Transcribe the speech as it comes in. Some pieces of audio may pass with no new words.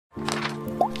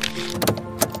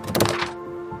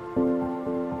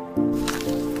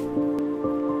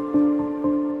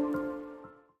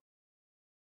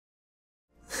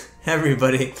Hey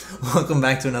everybody, welcome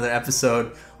back to another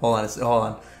episode. Hold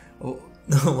on.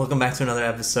 Welcome back to another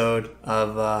episode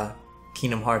of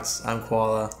Kingdom Hearts. I'm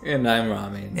Koala. And I'm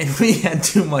Ramen. And we had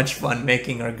too much fun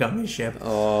making our gummy ship.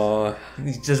 Oh.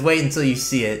 Just wait until you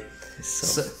see it. It's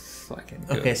so fucking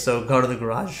good. Okay, so go to the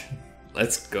garage.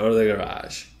 Let's go to the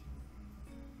garage.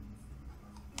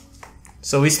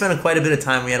 So we spent quite a bit of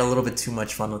time. We had a little bit too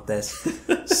much fun with this.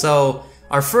 So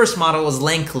our first model was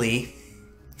Lankley.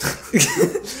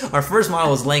 Our first model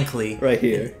was Lankley. Right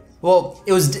here. Well,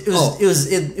 it was different. It was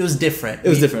different.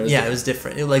 It was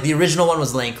different. Like the original one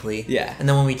was Lankley. Yeah. And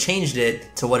then when we changed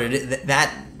it to what it is,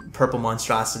 that purple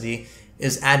monstrosity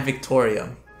is Ad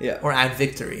Victoriam. Yeah. Or Ad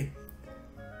Victory.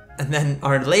 And then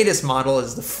our latest model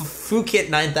is the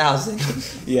Fukit 9000.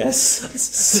 Yes.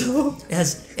 So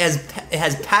it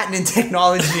has patented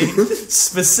technology,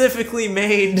 specifically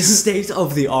made State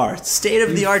of the art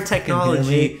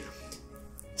technology.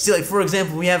 See, like for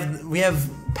example, we have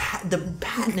the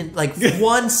patent. Like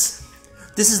once,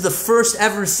 this is the first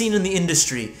ever seen in the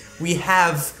industry. We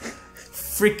have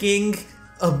freaking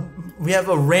we have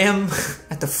a ram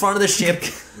at the front of the ship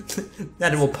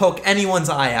that will poke anyone's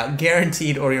eye out,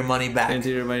 guaranteed, or your money back.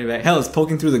 Guaranteed your money back. Hell, it's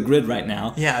poking through the grid right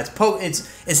now. Yeah,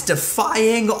 it's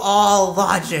defying all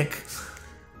logic.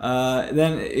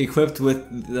 Then equipped with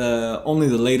only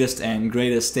the latest and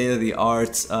greatest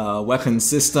state-of-the-art weapon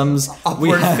systems.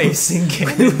 Upward-facing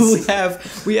cannons.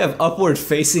 we have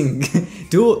upward-facing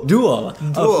dual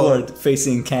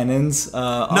upward-facing cannons.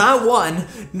 Not one,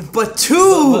 but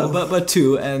two. But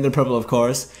two, and they're purple, of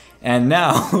course. And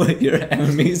now your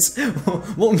enemies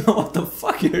won't know what the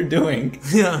fuck you're doing.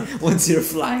 Yeah. Once you're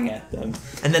flying at them.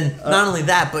 And then not only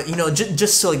that, but you know,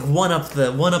 just to like one up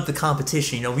the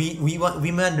competition. You know, we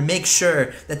wanted to make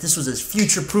sure that this was as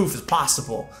future proof as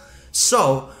possible.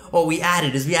 So what we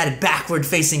added backward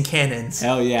facing cannons.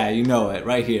 Hell yeah, you know it,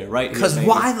 right here. Because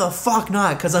why the fuck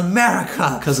not? Because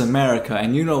America. Because America,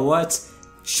 and you know what?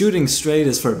 Shooting straight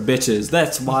is for bitches.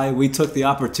 That's why we took the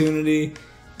opportunity.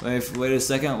 Wait a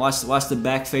second. Watch the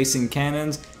back-facing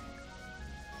cannons.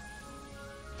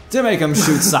 To make them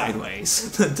shoot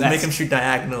sideways. To make them shoot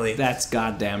diagonally. That's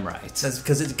goddamn right. That's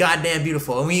because it's goddamn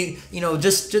beautiful. And we, you know,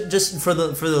 just for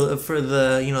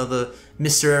the you know the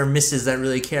Mr. or Mrs. that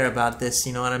really care about this,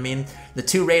 you know what I mean? The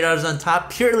two radars on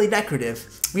top, purely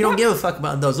decorative. We don't give a fuck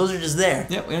about those. Those are just there.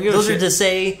 Yeah, we don't give a shit. Those are to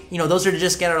say, you know, those are to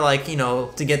just get our like, you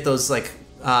know, to get those like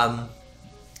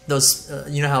those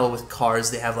you know how with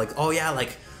cars they have like, oh yeah,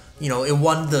 like, you know, it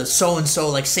won the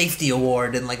so-and-so like safety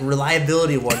award and like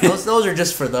reliability award. Those are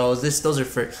just for those. Those are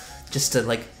for just to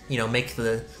like, you know, make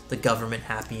the government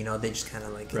happy. You know, they just kind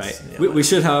of like right. You know, we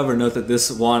should, however, note that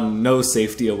this won no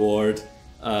safety award.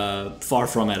 Far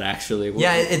from it, actually.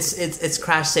 Yeah, its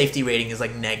crash safety rating is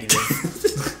like negative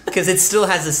because it still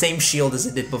has the same shield as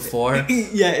it did before.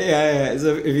 Yeah.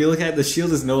 So if you look at it, the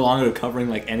shield is no longer covering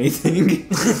like anything.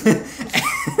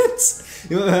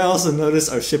 You know, I also noticed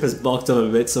our ship has bulked up a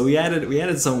bit, so we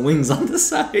added some wings on the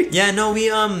side. Yeah, no, we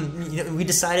we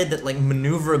decided that like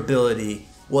maneuverability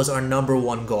was our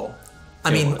 #1 goal.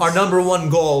 I mean, our #1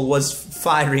 goal was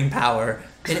firing power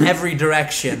in every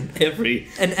direction.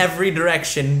 In every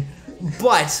direction,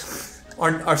 but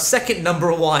our second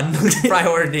 #1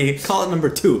 priority. Call it number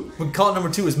 2. We call it number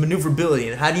 2 is maneuverability.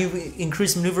 And how do you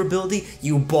increase maneuverability?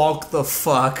 You bulk the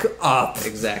fuck up.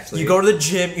 Exactly. You go to the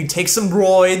gym. You take some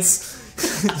roids.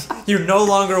 You're no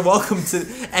longer welcome to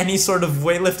any sort of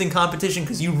weightlifting competition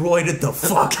because you roided the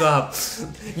fuck up.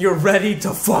 You're ready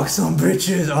to fuck some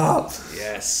bitches up.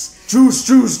 Yes. Juice.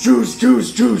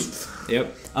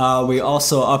 Yep. We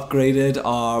also upgraded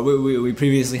our. We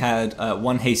previously had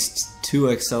 1 haste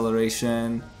 2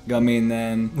 acceleration gummy, and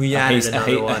then we added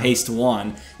a haste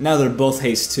 1. Now they're both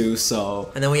haste 2.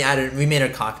 So. And then we made our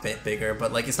cockpit bigger,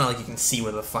 but like it's not like you can see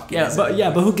where the fuck it is. But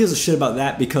who gives a shit about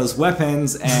that? Because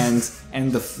weapons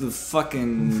and the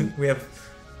fucking we have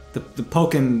the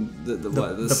poking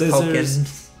the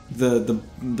scissors, the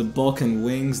Vulcan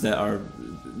wings that are.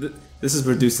 This is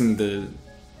producing the.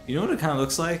 You know what it kind of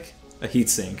looks like? A heat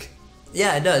sink.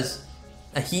 Yeah, it does.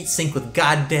 A heat sink with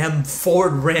goddamn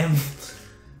forward ram.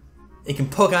 It can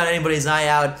poke out anybody's eye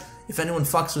out. If anyone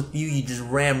fucks with you, you just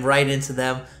ram right into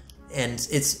them. And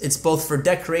it's both for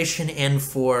decoration and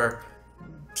for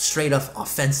straight up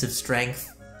offensive strength.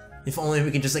 If only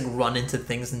we could just like run into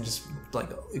things and just like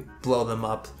blow them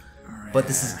up. But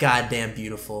this is goddamn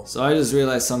beautiful. So I just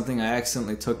realized something. I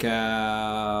accidentally took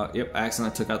out. Yep, I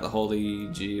accidentally took out the Holy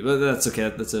G. But that's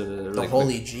okay. That's a really the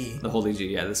Holy G. The Holy G.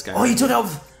 Yeah, this guy. Oh, you took out.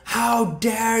 How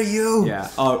dare you? Yeah.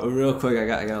 Oh, real quick. I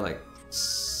gotta like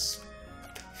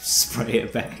spray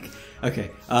it back.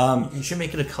 Okay. You should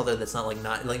make it a color that's not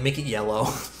like make it yellow.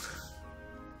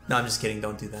 No, I'm just kidding.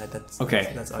 Don't do that. That's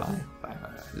okay. That's ugly. Fine.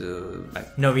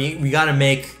 No, we gotta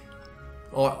make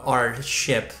our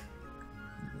ship.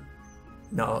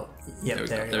 No, yeah,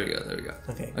 there we go.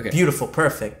 Okay, beautiful,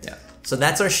 perfect. Yeah. So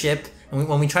that's our ship. And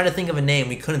when we tried to think of a name,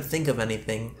 we couldn't think of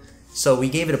anything. So we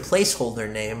gave it a placeholder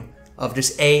name of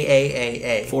just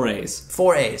AAAA. 4 A's.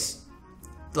 4 A's.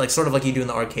 Like sort of like you do in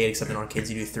the arcade, except in arcades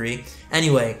you do 3.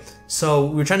 Anyway, so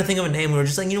we were trying to think of a name. We were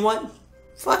just like, you know what?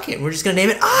 Fuck it. We're just gonna name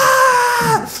it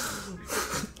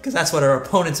because that's what our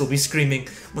opponents will be screaming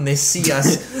when they see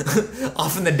us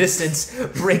off in the distance,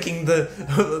 breaking the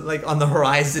like on the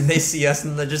horizon. They see us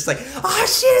and they're just like, "Oh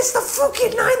shit! It's the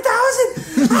fucking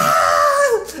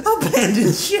 9000!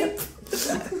 Abandoned ship."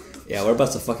 Yeah, we're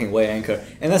about to fucking weigh anchor,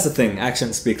 and that's the thing.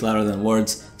 Actions speak louder than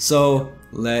words. So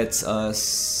let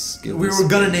us. We were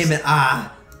gonna name it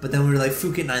but then we were like,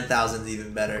 "Phuket 9000 is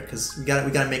even better," because we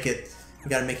gotta make it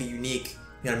unique.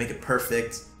 We gotta make it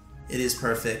perfect. It is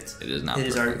perfect. It is not. It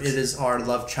is our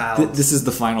love child. This is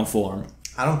the final form.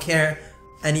 I don't care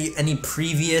any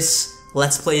previous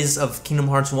Let's Plays of Kingdom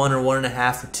Hearts 1 or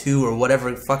 1.5 or 2 or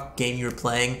whatever fuck game you were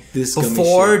playing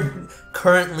before,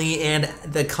 currently, and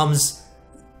that comes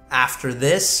after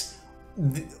this.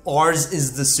 Ours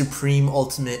is the supreme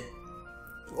ultimate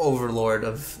overlord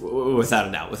of. Without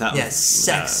a doubt.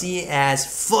 Sexy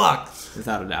as fuck.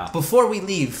 Without a doubt. Before we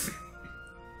leave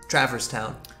Traverse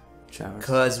Town.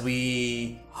 Because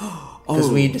we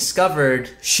discovered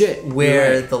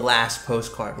where the last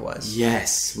postcard was.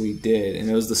 Yes, we did, and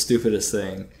it was the stupidest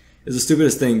thing. It was the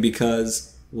stupidest thing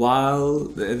because while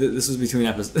this was between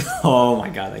episodes, oh my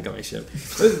god, that got me shit.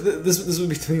 This was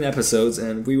between episodes,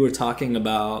 and we were talking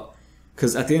about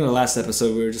because at the end of the last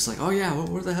episode we were just like, oh yeah,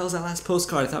 where the hell's that last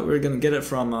postcard? I thought we were gonna get it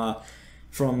from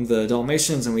the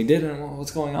Dalmatians, and we didn't.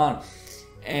 What's going on?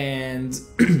 And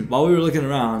while we were looking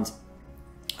around.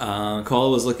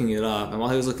 Koala was looking it up, and while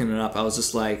he was looking it up, I was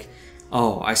just like,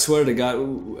 oh, I swear to God,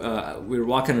 we were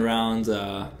walking around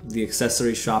the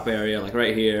accessory shop area, like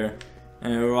right here,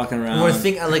 and we were walking around.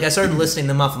 I started listing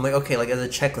them off. I'm like, okay, like as a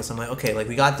checklist, I'm like, okay, like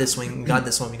we got this one, we got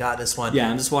this one, we got this one. Yeah,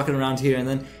 I'm just walking around here, and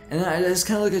then I just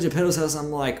kind of look at Geppetto's house, and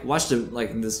I'm like, watch this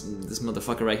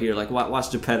motherfucker right here, like watch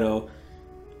Geppetto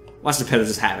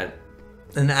just have it.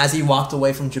 And as he walked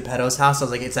away from Geppetto's house, I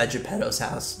was like, it's at Geppetto's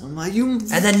house. I'm like, And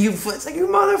then it's like, you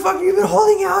motherfucker, you've been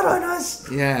holding out on us.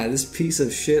 Yeah, this piece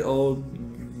of shit old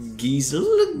geezer.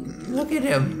 Look at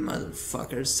him.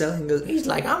 Motherfucker selling the... He's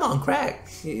like, I'm on crack.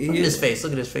 Look at his face.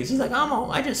 He's like,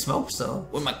 I just smoked some.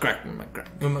 With my crack.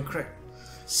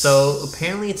 So,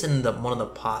 apparently it's in one of the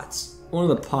pots.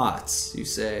 One of the pots, you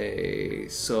say,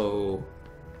 so...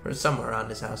 Or somewhere around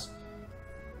his house.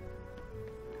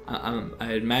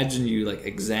 I imagine you like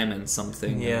examine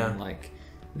something, yeah, and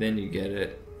then you get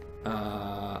it.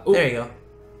 There you go.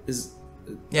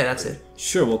 Yeah, that's it.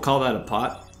 Sure, we'll call that a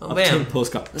pot. Oh, bam.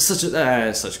 Postcard. That's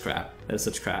such crap. That's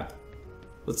such crap.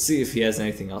 Let's see if he has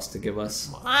anything else to give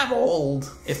us. I'm old.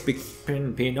 If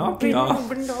Pinocchio.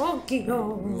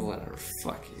 Whatever.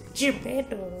 Fuck you.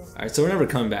 Geppetto. Alright, so we're never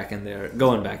going back in there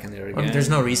again. There's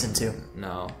no reason to.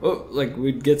 No. Oh,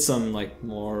 we'd get some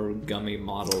more gummy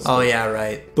models. Oh yeah,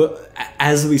 right. But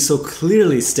as we so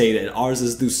clearly stated, ours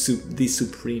is the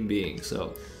supreme being.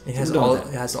 So it has all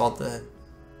the.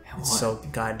 It's so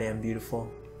goddamn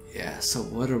beautiful. Yeah. So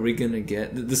what are we gonna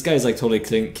get? This guy's totally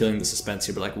killing the suspense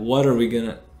here. But what are we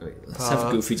gonna? Wait, let's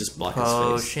have Goofy just block his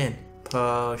face.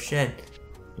 Potion.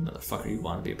 Motherfucker, you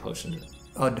want to be a potion?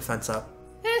 Oh, defense up.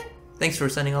 Thanks for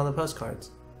sending all the postcards.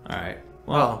 Alright.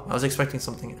 Well, I was expecting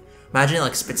something. Imagine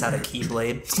it spits out a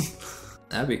keyblade.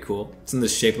 That'd be cool. It's in the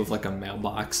shape of a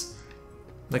mailbox.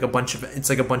 It's like a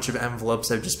bunch of envelopes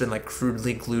that have just been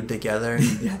crudely glued together.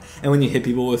 Yeah. And when you hit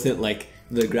people with it,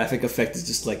 the graphic effect is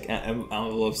just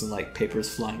envelopes and papers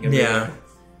flying everywhere. Yeah.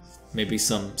 Maybe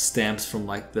some stamps from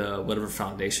the whatever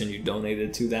foundation you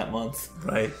donated to that month.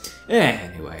 Right.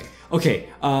 Anyway. Okay.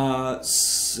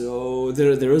 So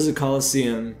there is a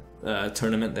Coliseum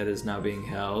tournament that is now being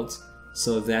held,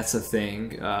 so that's a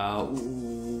thing.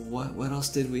 What else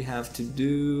did we have to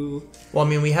do? Well, I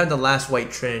mean, we had the last White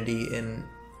Trinity in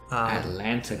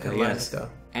Atlantica. Yes.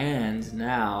 And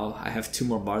now I have 2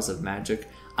 more bars of magic.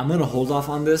 I'm gonna hold off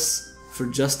on this for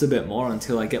just a bit more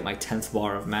until I get my 10th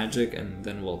bar of magic, and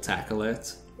then we'll tackle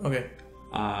it. Okay.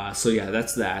 So yeah,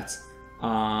 that's that.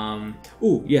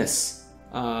 Ooh, yes.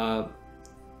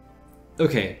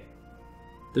 Okay.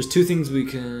 There's 2 things we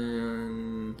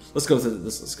can... Let's go with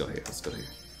this. Let's go here.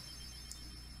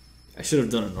 I should have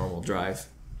done a normal drive.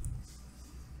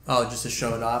 Oh, just to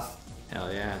show it off? Hell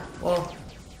yeah. Well...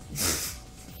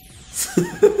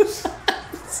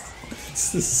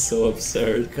 This is so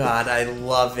absurd. God, I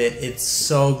love it. It's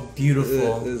so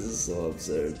beautiful. This is so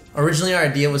absurd. Originally, our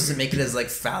idea was to make it as like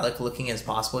phallic looking as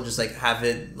possible, just like have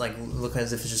it like look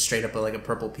as if it's just straight up like a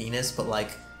purple penis, but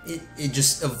like it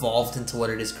just evolved into what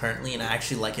it is currently, and I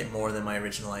actually like it more than my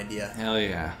original idea. Hell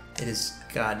yeah. It is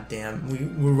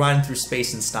goddamn. We're riding through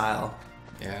space in style.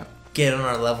 Yeah. Get on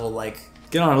our level, like.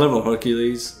 Get on our level,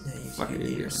 Hercules. Yeah, you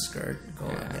need your skirt. Go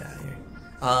on, get out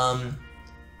of here.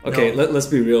 Okay, no. let's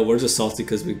be real. We're just salty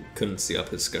because we couldn't see up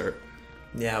his skirt.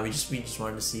 Yeah, we just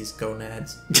wanted to see his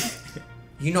gonads.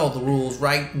 You know the rules,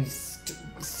 right?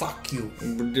 Fuck you.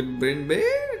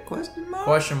 Question mark?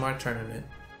 Question mark tournament.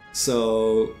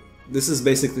 So this is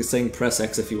basically saying press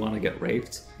X if you want to get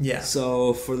raped. Yeah.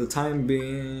 So for the time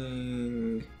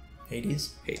being,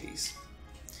 Hades.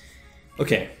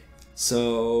 Okay,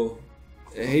 so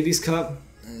Hades Cup,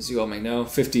 as you all may know,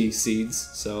 50 seeds.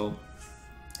 So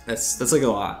that's like a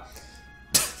lot.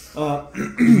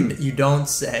 You don't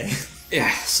say.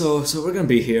 Yeah. So we're gonna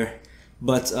be here,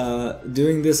 but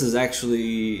doing this is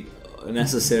actually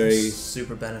necessary.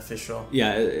 Super beneficial.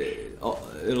 Yeah.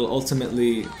 It'll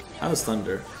ultimately. How's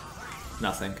thunder?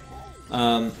 Nothing.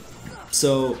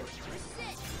 So.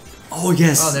 Oh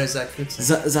yes. Oh, there's that Kutsu.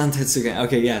 Zantetsugen.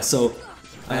 Okay, yeah. So.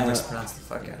 I mispronounced the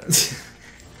fuck out of it.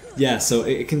 Yeah, so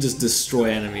it can just destroy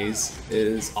enemies. It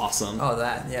is awesome. Oh,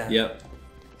 that, yeah. Yep.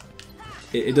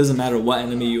 It doesn't matter what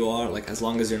enemy you are, like as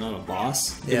long as you're not a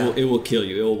boss, yeah. it will kill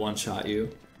you. It will one shot you.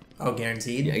 Oh,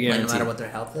 guaranteed? Yeah, guaranteed. Like, no matter what their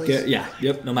health is? Yeah,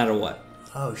 yep, no matter what.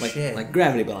 Oh, like, shit. Like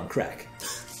Gravity Bell on crack.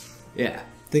 Yeah,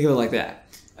 think of it like that.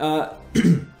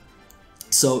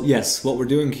 So, yes, what we're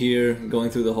doing here, going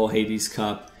through the whole Hades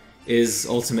Cup, is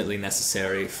ultimately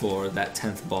necessary for that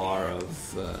 10th bar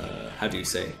of, how do you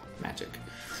say, magic.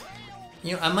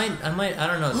 You know, I might, I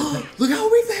don't know. Look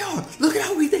how weak they are! Look at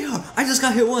how weak they are! I just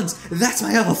got hit once! That's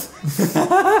my health!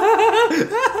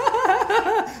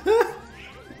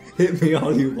 Hit me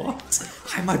all you want.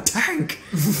 I'm a tank!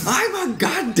 I'm a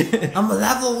goddamn... I'm a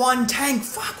level 1 tank!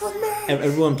 Fuck with me!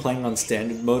 Everyone playing on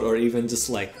standard mode or even just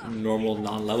like normal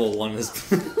non-level 1 is...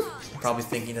 probably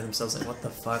thinking to themselves like, what the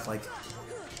fuck? Like,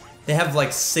 they have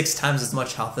like 6 times as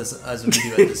much health as we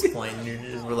do at this point.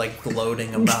 And we're like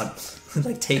gloating about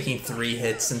like taking 3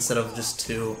 hits instead of just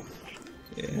 2.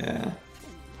 Yeah.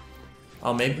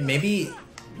 Oh, maybe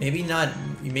not.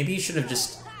 Maybe you should have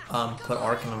just put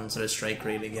Arcanum instead of Strike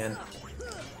Rate again.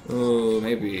 Oh,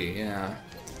 maybe, yeah.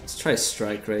 Let's try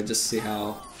Strike Rate, just see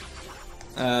how...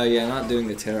 yeah, not doing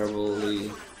it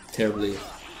terribly...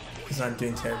 It's not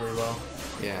doing terribly well.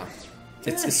 Yeah.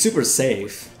 It's super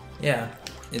safe. Yeah.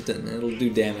 It'll do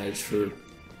damage for...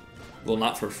 Well,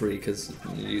 not for free, because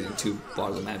you're using 2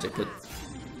 bars of magic, but...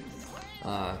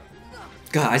 God,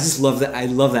 I just love that. I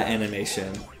love that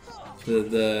animation.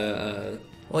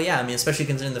 Well, yeah, I mean, especially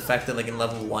considering the fact that like in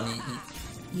level 1,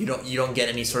 you don't get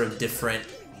any sort of different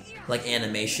like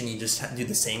animation. You just do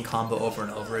the same combo over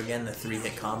and over again, the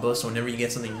 3-hit combo. So whenever you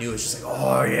get something new, it's just like,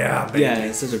 oh yeah, baby. Yeah,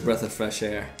 it's such a breath of fresh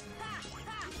air.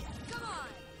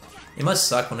 It must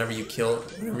suck whenever you kill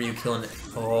an.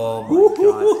 Oh my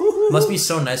god! It must be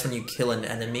so nice when you kill an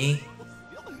enemy.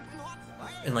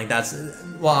 And like that's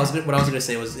what I was gonna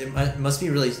say was it must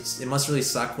really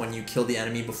suck when you kill the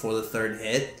enemy before the 3rd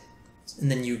hit, and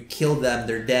then you kill them,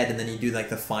 they're dead, and then you do like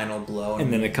the final blow,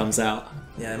 and then it comes out.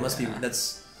 Yeah, it must be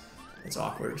it's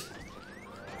awkward.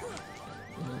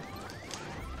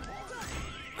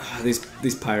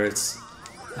 These pirates.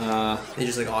 They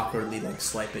just like awkwardly like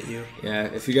swipe at you. Yeah,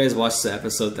 if you guys watched the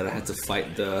episode that I had to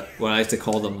fight what I like to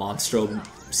call the Monstro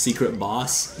secret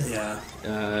boss. Yeah.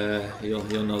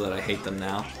 You'll know that I hate them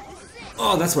now.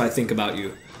 Oh, that's what I think about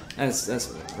you. That's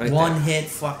right. One hit,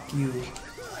 fuck you.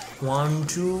 1,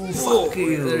 2, fuck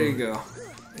you. There you go.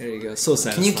 There you go. So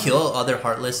satisfying. Can you kill other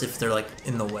Heartless if they're like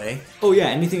in the way? Oh yeah,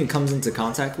 anything it comes into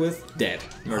contact with, dead,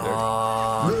 murdered.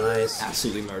 Oh, nice.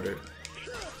 Absolutely murdered.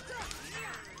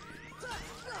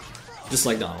 Just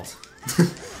like Donald.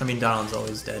 I mean, Donald's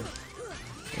always dead.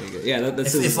 There you go. Yeah,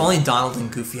 that's if only Donald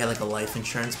and Goofy had like a life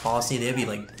insurance policy, they'd be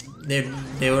like, they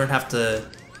wouldn't have to,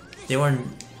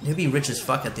 they'd be rich as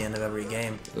fuck at the end of every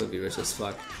game. They would be rich as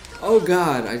fuck. Oh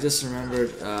god, I just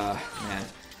remembered, man.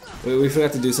 We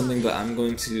forgot to do something, but I'm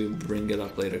going to bring it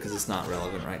up later because it's not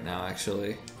relevant right now,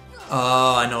 actually.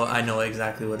 Oh, I know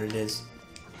exactly what it is.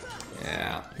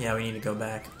 Yeah. Yeah, we need to go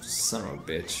back. Son of a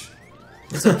bitch.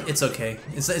 It's okay.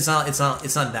 It's not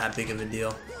that big of a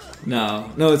deal.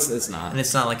 No, it's not. And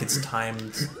it's not like it's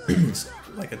timed,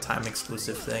 like a time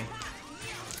exclusive thing.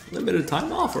 Limited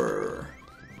time offer.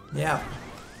 Yeah,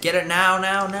 get it now,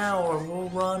 or we'll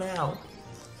run out.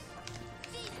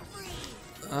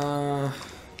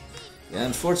 Yeah,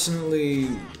 unfortunately,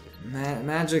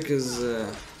 Magic is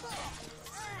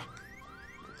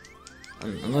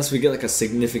unless we get like a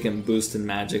significant boost in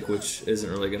magic, which isn't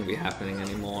really going to be happening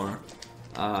anymore.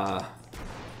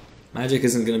 Magic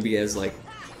isn't going to be as like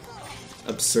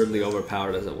absurdly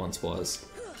overpowered as it once was.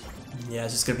 Yeah,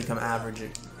 it's just going to become average.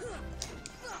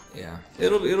 Yeah,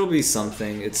 it'll be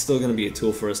something. It's still going to be a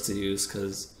tool for us to use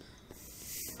because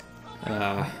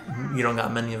you don't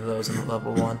got many of those in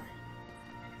level 1.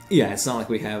 Yeah, it's not like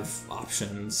we have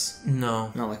options.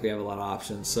 No. Not like we have a lot of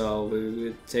options, so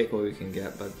we take what we can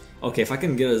get. But okay, if I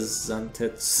can get a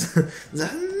Zuntits,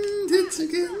 Zuntits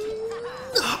again.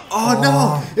 Oh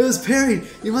no! It was parried.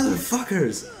 You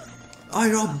motherfuckers! Oh,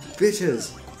 you're all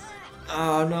bitches.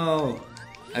 Oh no!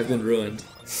 I've been ruined.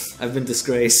 I've been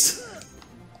disgraced.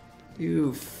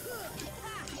 You,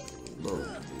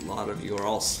 a lot of you are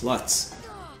all sluts.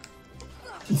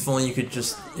 If only you could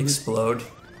just explode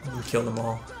and kill them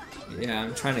all. Yeah,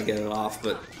 I'm trying to get it off,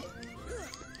 but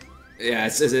yeah,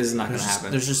 it's not gonna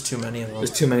happen. There's just too many of them.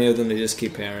 There's too many of them to just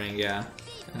keep parrying. Yeah,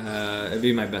 it'd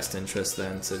be my best interest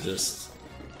then to just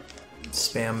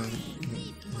spam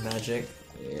magic.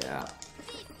 Yeah.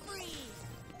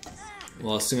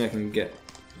 Well, assuming I can get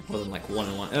more than like 1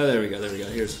 and 1. Oh, there we go. There we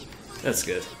go. That's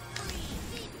good.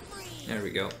 There we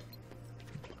go.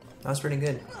 That's pretty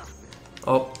good.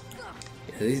 Oh.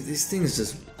 Yeah, these things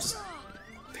just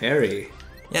parry.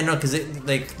 Yeah, no, because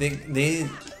they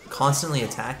constantly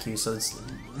attack you. So it's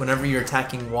whenever you're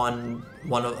attacking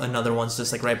another one's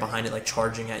just like right behind it, like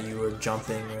charging at you or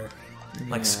jumping or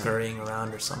like scurrying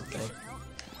around or something.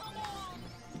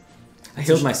 I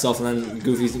healed myself, and then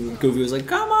Goofy was like,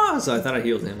 "Come on!" So I thought I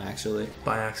healed him actually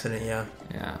by accident. Yeah.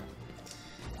 Yeah.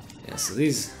 Yeah. So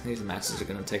these matches are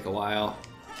gonna take a while.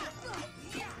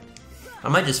 I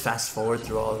might just fast forward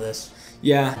through all of this.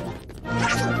 Yeah.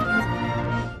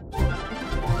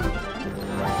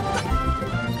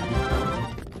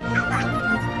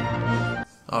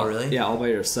 Oh, really? Yeah, all by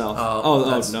yourself.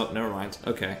 Oh, no, never mind.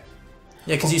 Okay.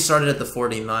 Yeah, because you started at the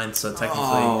 49th, so technically...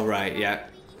 Oh, right, yeah.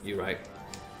 You're right.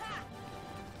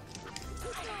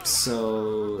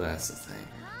 So, that's the thing.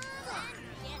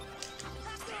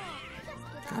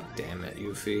 God damn it,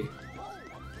 Yuffie.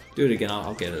 Do it again,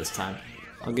 I'll get it this time.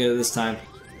 I'll get it this time.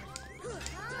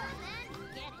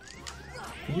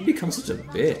 You become such a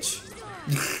bitch.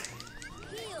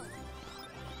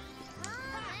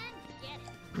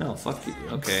 No, fuck you.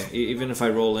 Okay, even if I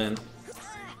roll in.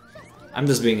 I'm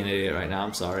just being an idiot right now,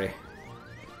 I'm sorry.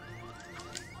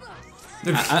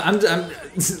 I'm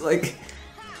like...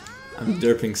 I'm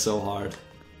derping so hard.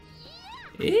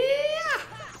 Yeah!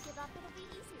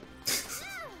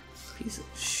 Piece of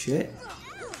shit.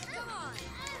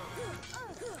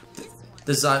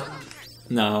 Does that...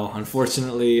 No,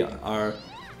 unfortunately, our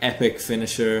epic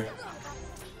finisher...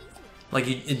 Like,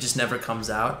 it just never comes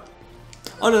out?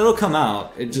 Oh no, it'll come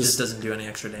out. It just doesn't do any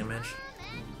extra damage?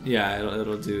 Yeah,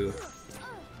 it'll do...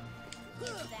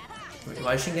 Wait,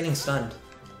 why is she getting stunned?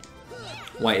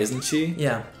 Why isn't she?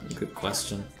 Yeah. Good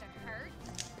question.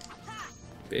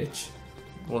 Bitch.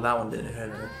 Well, that one didn't hit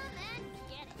her.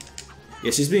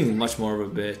 Yeah, she's being much more of a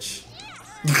bitch.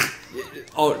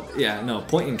 Oh, yeah, no,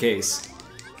 point in case.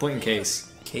 Point in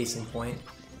case. Case in point.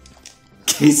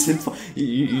 Case in point.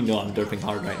 You know I'm derping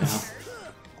hard right now.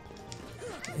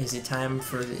 Is it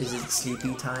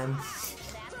sleepy time?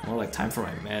 More like time for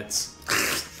my meds.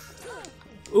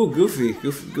 Ooh, Goofy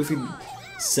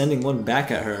sending one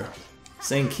back at her.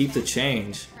 Saying keep the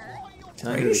change.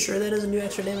 Are you sure that doesn't do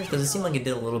extra damage? Because it seemed like it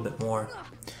did a little bit more.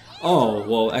 Oh,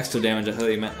 well, extra damage, I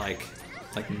thought you meant like...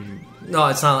 No,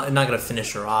 it's not gonna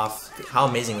finish her off. How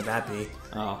amazing would that be?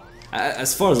 Oh.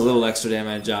 As far as a little extra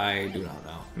damage, I do not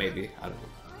know. Maybe.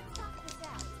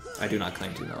 I do not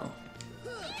claim to know.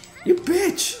 You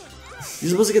bitch!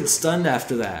 You're supposed to get stunned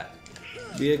after that.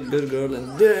 Be a good girl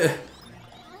and...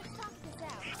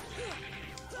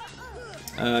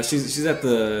 She's at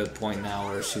the point now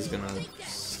where she's gonna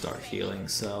start healing,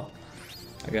 so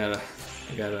I gotta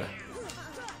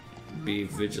be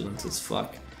vigilant as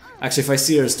fuck. Actually, if I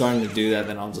see her starting to do that,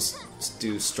 then I'll just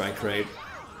do strike rate.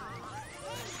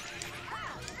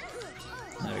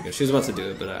 There we go. She was about to do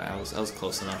it, but I was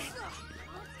close enough.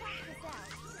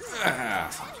 Ah,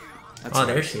 fuck you. That's right.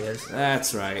 There she is.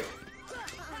 That's right.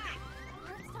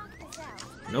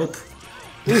 Nope.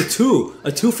 Ooh, 2!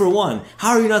 A 2 for 1.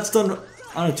 How are you not stunned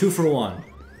on a 2 for 1?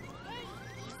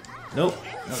 Nope.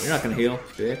 No, you're not gonna heal,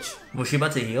 bitch. Was she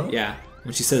about to heal? Yeah.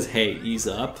 When she says, hey, ease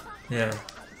up. Yeah.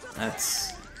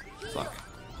 That's... Fuck.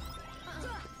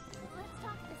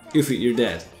 Goofy, you're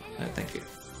dead. Thank you.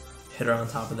 Hit her on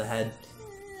top of the head.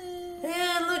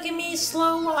 And look at me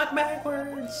slow walk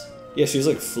backwards. Yeah, she was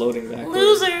like floating backwards.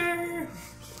 Loser!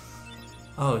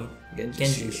 Oh, Genji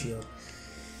Genji shield.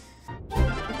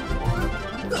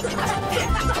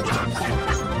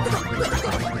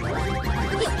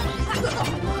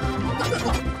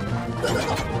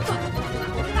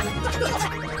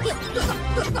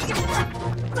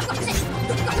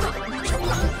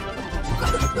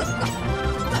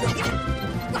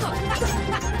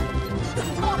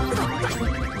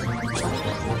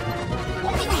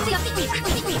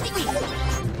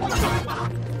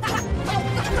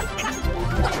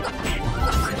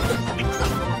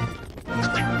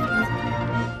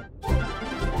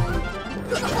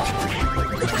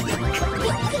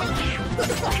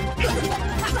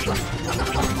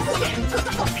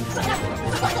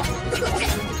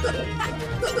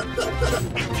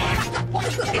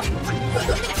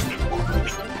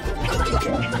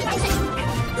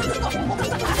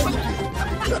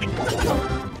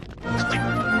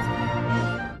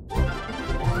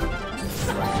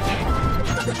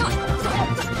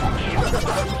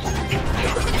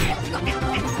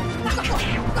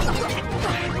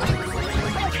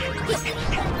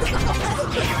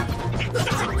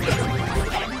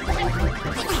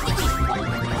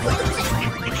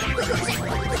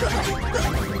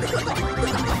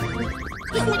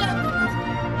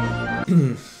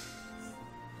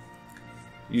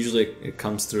 Usually it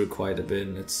comes through quite a bit,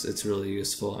 and it's really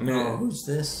useful. I mean, who's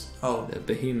this? Oh, the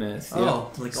behemoth. Oh,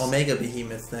 yeah. Like Omega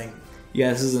Behemoth thing.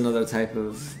 Yeah, this is another type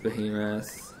of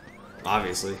behemoth.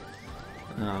 Obviously.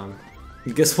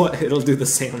 Guess what? It'll do the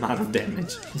same amount of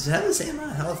damage. Does it have the same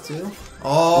amount of health too?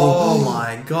 Oh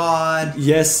my god!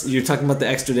 Yes, you're talking about the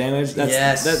extra damage.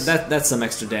 Yes, that's some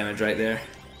extra damage right there.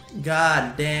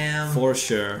 God damn. For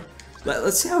sure.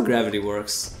 Let's see how gravity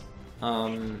works.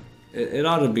 It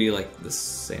ought to be like the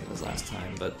same as last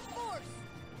time, but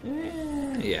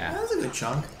yeah. That's a good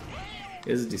chunk.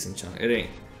 It is a decent chunk.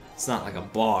 It's not like a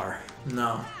bar.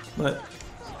 No. But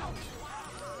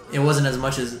it wasn't as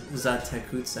much as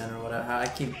Zatekutsen or whatever. I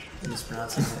keep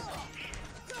mispronouncing it.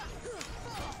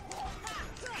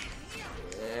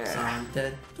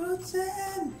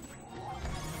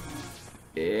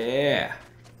 Yeah.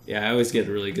 Yeah, I always get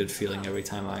a really good feeling every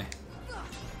time I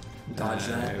dodge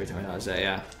that. Every time I dodge that,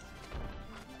 yeah.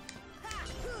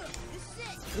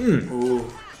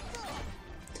 Ooh.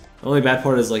 The only bad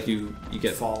part is like you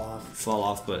get fall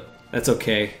off, but that's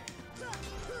okay.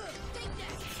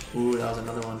 Ooh, that was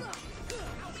another one.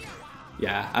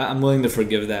 Yeah, I'm willing to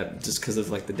forgive that just because of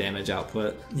like the damage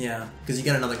output. Yeah, because you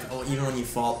get another. Oh, even when you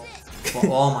fall.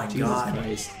 Oh my god.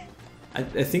 Christ. I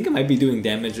think it might be doing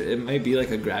damage. It might be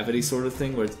like a gravity sort of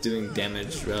thing where it's doing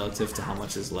damage relative to how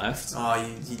much is left. Oh,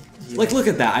 you like look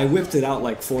at that! I whipped it out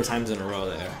like 4 times in a row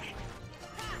there.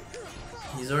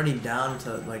 He's already down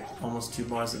to like almost 2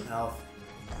 bars of health.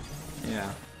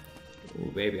 Yeah. Ooh,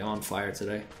 baby, I'm on fire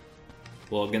today.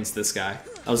 Well, against this guy,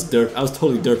 I was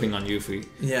totally derping on Yuffie.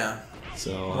 Yeah.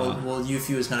 So. Well,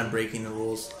 Yuffie was kind of breaking the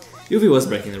rules. Yuffie was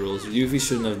breaking the rules. Yuffie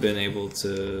shouldn't have been able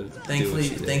to.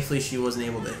 Thankfully, she wasn't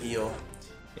able to heal.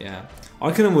 Yeah,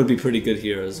 Arcanum would be pretty good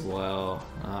here as well.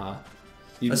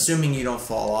 Assuming you don't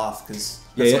fall off, because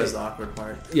that's always the awkward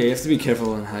part. Yeah, you have to be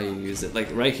careful on how you use it. Like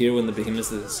right here, when the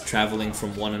behemoth is traveling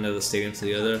from one end of the stadium to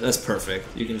the other, that's perfect.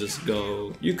 You can just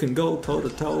go. You can go toe to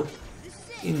toe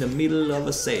in the middle of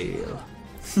a sail.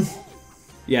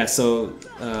 Yeah. So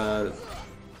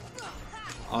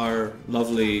our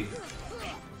lovely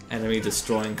enemy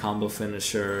destroying combo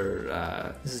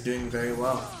finisher. This is doing very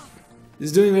well.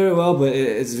 It's doing very well, but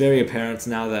it's very apparent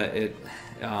now that it,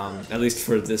 at least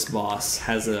for this boss,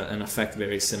 has an effect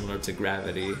very similar to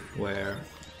gravity, where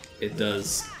it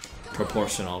does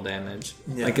proportional damage.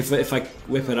 Yeah. Like if I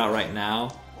whip it out right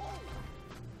now,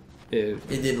 it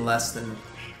did less than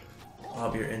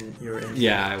you're in.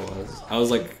 Yeah, I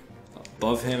was like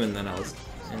above him, and then I was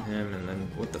in him, and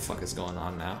then what the fuck is going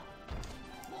on now?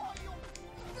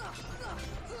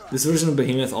 This version of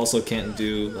Behemoth also can't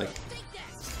do like.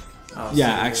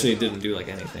 Actually, it didn't do like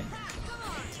anything.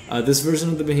 This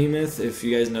version of the Behemoth, if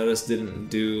you guys noticed, didn't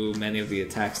do many of the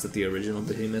attacks that the original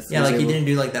Behemoth. Yeah, like he didn't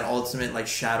do like that ultimate like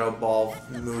shadow ball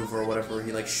move or whatever, where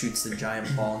he like shoots the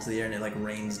giant ball into the air and it like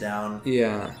rains down.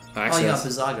 Yeah. Actually, you got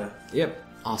Bizaga. Yep.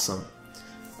 Awesome.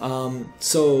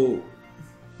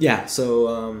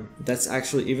 That's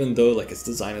actually, even though like its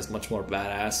design is much more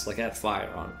badass, like it had flame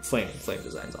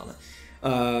designs on it.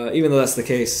 Even though that's the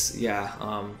case,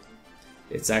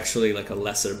 it's actually like a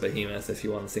lesser behemoth if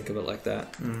you want to think of it like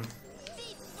that.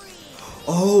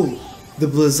 Oh, the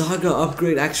Blizzaga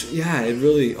upgrade actually, it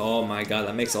really, oh my god,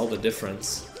 that makes all the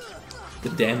difference. The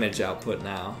damage output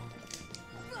now.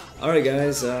 Alright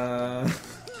guys,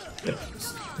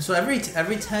 So every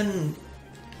 10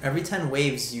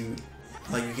 waves you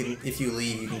Like you can, if you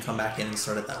leave, you can come back in and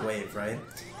start at that wave, right?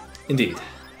 Indeed.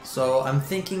 So I'm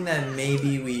thinking that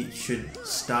maybe we should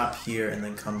stop here and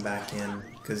then come back in,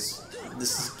 because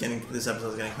this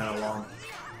episode's getting kind of long.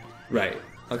 Right.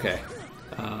 Okay.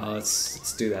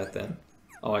 Let's do that then.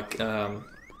 Oh,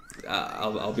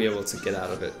 I'll be able to get out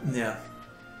of it. Yeah.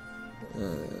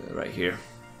 Right here.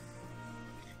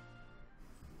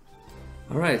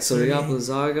 All right. So we got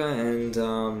Blizzaga,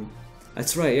 and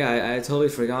that's right. Yeah, I totally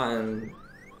forgotten,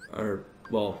 or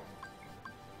well,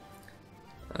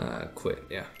 quit.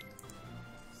 Yeah.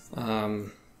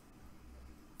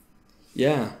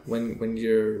 Yeah. When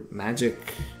your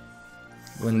magic.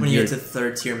 When you get to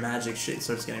 3rd tier magic, shit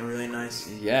starts getting really nice.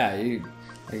 Yeah, I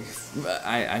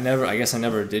guess I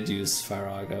never did use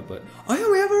Firaga, but oh yeah,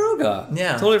 we have Aroga.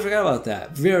 Yeah, totally forgot about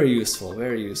that. Very useful,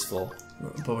 very useful.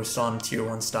 But we're still on tier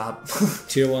 1 stop.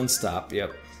 Tier 1 stop.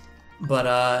 Yep. But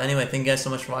anyway, thank you guys so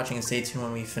much for watching, and stay tuned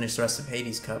when we finish the rest of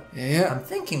Hades Cup. Yeah. I'm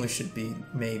thinking we should be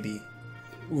maybe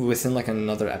within like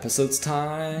another episode's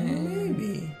time.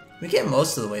 Maybe we get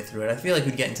most of the way through it. I feel like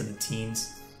we'd get into the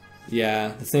teens. Yeah,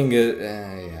 the thing is,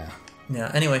 yeah.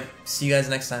 Yeah, anyway, see you guys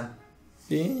next time.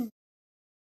 Yeah.